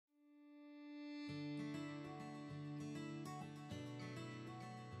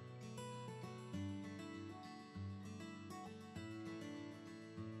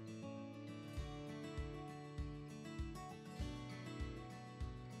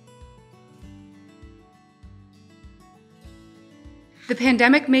The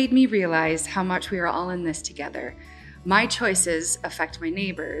pandemic made me realize how much we are all in this together. My choices affect my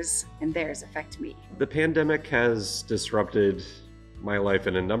neighbors, and theirs affect me. The pandemic has disrupted my life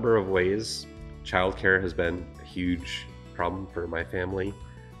in a number of ways. Childcare has been a huge problem for my family.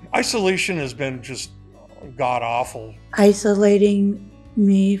 Isolation has been just god-awful. Isolating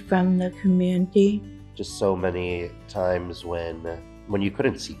me from the community. Just so many times when you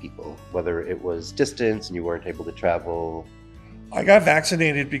couldn't see people, whether it was distance and you weren't able to travel. I got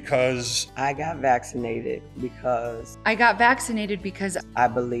vaccinated because I got vaccinated because I got vaccinated because I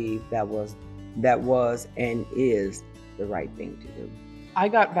believe that was and is the right thing to do. I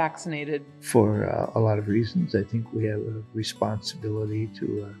got vaccinated for a lot of reasons. I think we have a responsibility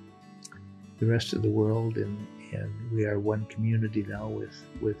to the rest of the world, and we are one community now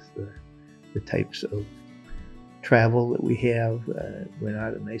with the types of travel that we have. We're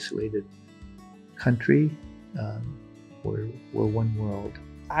not an isolated country. We're one world.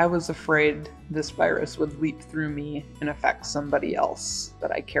 I was afraid this virus would leap through me and affect somebody else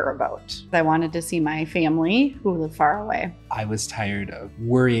that I care about. I wanted to see my family who live far away. I was tired of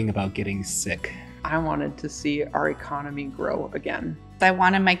worrying about getting sick. I wanted to see our economy grow again. I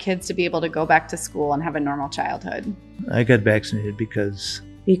wanted my kids to be able to go back to school and have a normal childhood. I got vaccinated because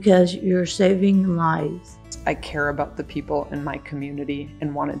you're saving lives. I care about the people in my community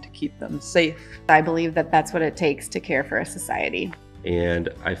and wanted to keep them safe. I believe that that's what it takes to care for a society. And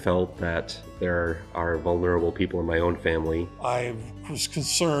I felt that there are vulnerable people in my own family. I was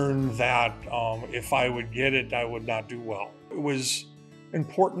concerned that if I would get it, I would not do well. It was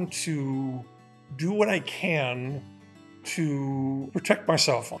important to do what I can to protect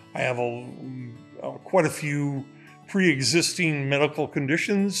myself. I have quite a few pre-existing medical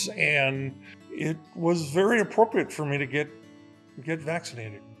conditions, and it was very appropriate for me to get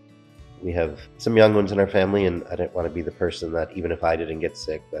vaccinated. We have some young ones in our family, and I didn't want to be the person that, even if I didn't get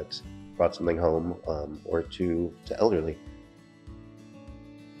sick, that brought something home or to elderly.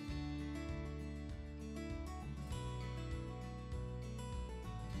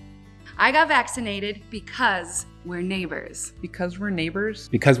 I got vaccinated because we're neighbors. Because we're neighbors,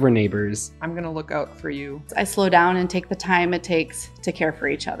 Because we're neighbors, I'm going to look out for you. I slow down and take the time it takes to care for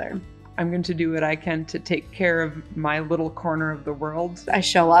each other. I'm going to do what I can to take care of my little corner of the world. I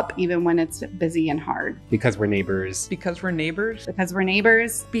show up even when it's busy and hard. because we're neighbors. Because we're neighbors, Because we're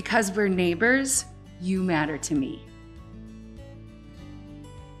neighbors. Because we're neighbors, you matter to me.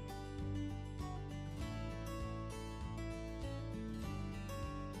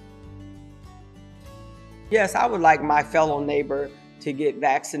 Yes, I would like my fellow neighbor to get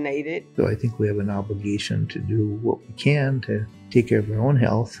vaccinated. so I think we have an obligation to do what we can to take care of our own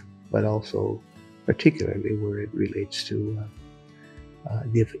health, but also particularly where it relates to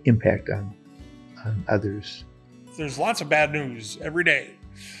the impact on others. There's lots of bad news every day.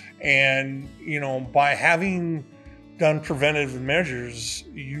 And, by having done preventative measures,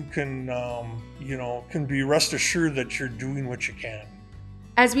 you can be rest assured that you're doing what you can.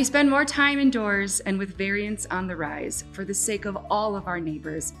 As we spend more time indoors and with variants on the rise, for the sake of all of our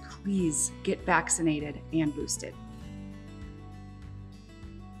neighbors, please get vaccinated and boosted.